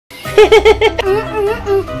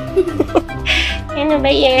Ano ba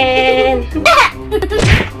yan?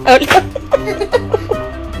 Oh,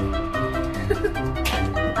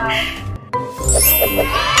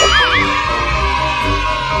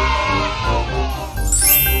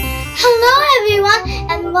 Hello everyone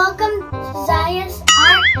and welcome to Zaia's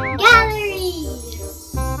Art Gallery.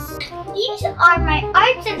 These are my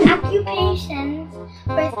arts and occupations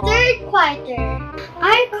for third quarter.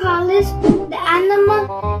 I call this the animal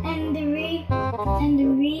and the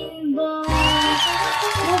rainbow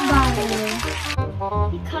bottle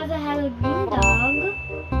because I have a green dog,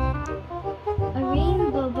 a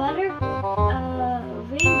rainbow butterfly,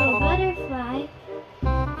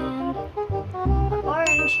 and an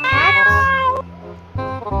orange cat,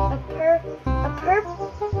 a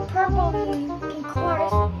purple and pink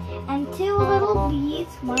horse, and two little bees,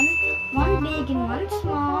 one big and one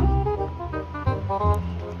small.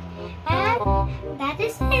 And that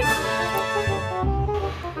is it.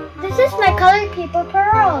 This is my colored paper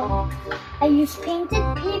pearl. I use painted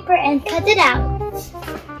paper and cut it out.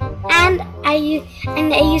 And I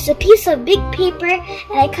use a piece of big paper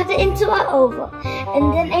and I cut it into an oval.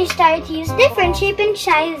 And then I started to use different shapes and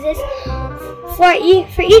sizes for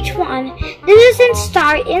each one. This is a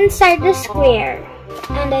star inside the square.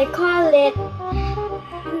 And I call it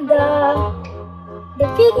the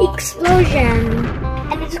big explosion.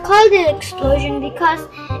 And it's called an explosion because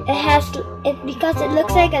it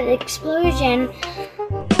looks like an explosion.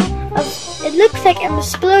 It looks like an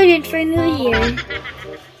explosion for New Year.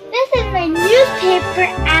 This is my newspaper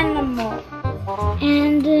animal,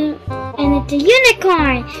 and it's a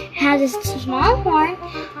unicorn. It has a small horn,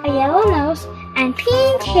 a yellow nose, and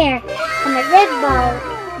pink hair, and a red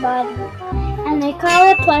body. And I call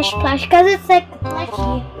it plush because it's like a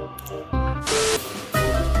plushie.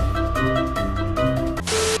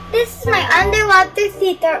 This is my underwater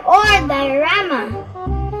theater or diorama.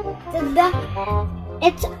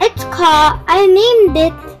 I named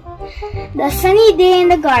it The Sunny Day in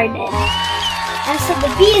the Garden. And so the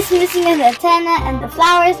bee is missing an antenna and the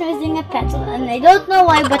flower is missing a petal, and I don't know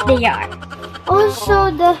why, but they are.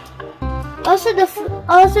 Also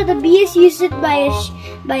the bee is used by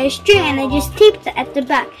a string, and I just taped it at the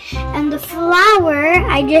back. And the flower,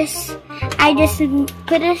 I just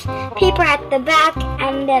put a paper at the back,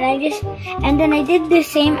 and then I did the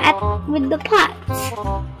same with the pots.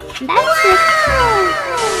 And that's it.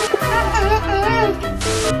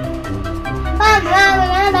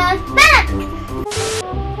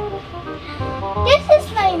 This is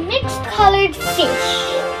my mixed colored fish,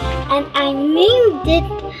 and I named it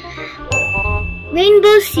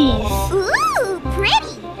Rainbow Seas. Ooh,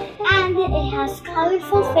 pretty! And it has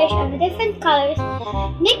colorful fish of different colors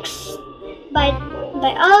mixed by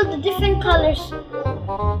all the different colors,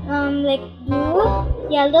 like blue,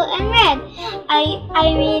 yellow, and red.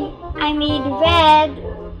 I made red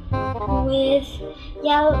with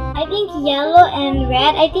yellow. I think yellow and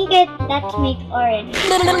red. I think that's make orange.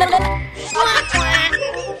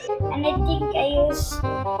 And I think I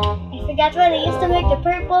forgot what I used to make the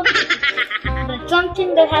purple, but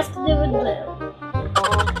something that has to do with blue.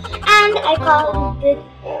 And I call it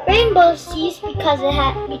Rainbow Seas because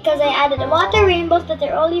I added water rainbows that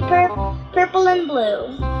are only purple and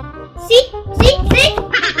blue. See?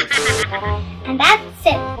 And that's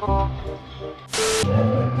it.